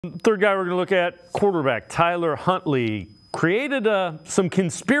Third guy we're going to look at, quarterback Tyler Huntley. Created some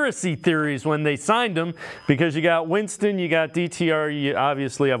conspiracy theories when they signed him because you got Winston, you got DTR, you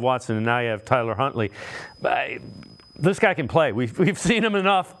obviously have Watson, and now you have Tyler Huntley. This guy can play. We've seen him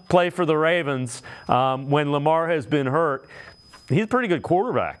enough play for the Ravens when Lamar has been hurt. He's a pretty good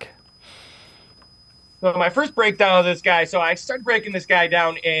quarterback. So my first breakdown of this guy, so I started breaking this guy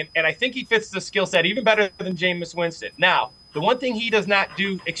down, and I think he fits the skill set even better than Jameis Winston. Now, the one thing he does not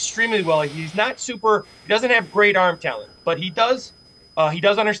do extremely well, he doesn't have great arm talent, but he does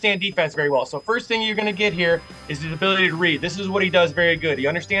understand defense very well. So first thing you're going to get here is his ability to read. This is what he does very good. He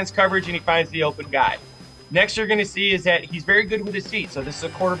understands coverage and he finds the open guy. Next you're going to see is that he's very good with his feet. So this is a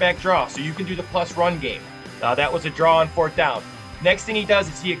quarterback draw. So you can do the plus run game. That was a draw on fourth down. Next thing he does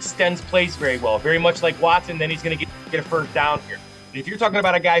is he extends plays very well, very much like Watson. Then he's going to get a first down here. And if you're talking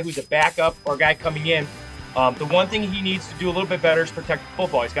about a guy who's a backup or a guy coming in, the one thing he needs to do a little bit better is protect the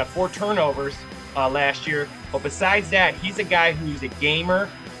football. He's got 4 turnovers last year. But besides that, he's a guy who's a gamer.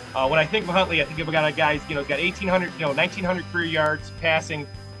 When I think of Huntley, I think of a guy who's got 1,900 career yards passing.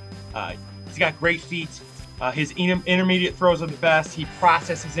 He's got great feet. His intermediate throws are the best. He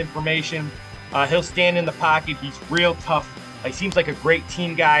processes information. He'll stand in the pocket. He's real tough. He seems like a great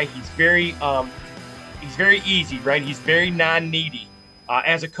team guy. He's very easy, right? He's very non-needy.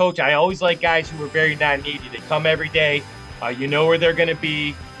 As a coach, I always like guys who are very non-needy. They come every day. You know where they're going to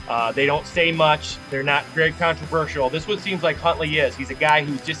be. They don't say much. They're not very controversial. This is what seems like Huntley is. He's a guy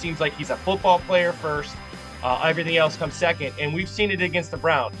who just seems like he's a football player first. Everything else comes second. And we've seen it against the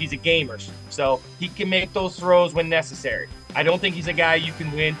Browns. He's a gamer. So he can make those throws when necessary. I don't think he's a guy you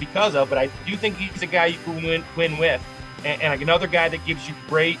can win because of, but I do think he's a guy you can win with. And another guy that gives you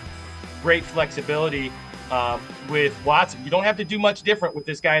great flexibility with Watson. You don't have to do much different with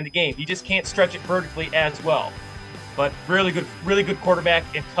this guy in the game. He just can't stretch it vertically as well. But really good quarterback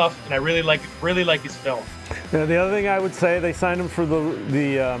and tough, and I really like his film. Now, the other thing I would say, they signed him for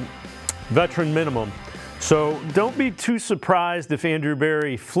the veteran minimum. So don't be too surprised if Andrew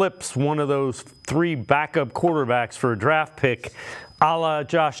Berry flips one of those 3 backup quarterbacks for a draft pick, a la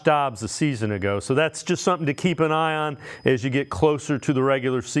Josh Dobbs a season ago. So that's just something to keep an eye on as you get closer to the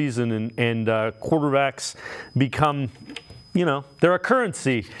regular season and quarterbacks become, they're a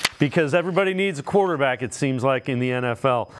currency because everybody needs a quarterback, it seems like, in the NFL.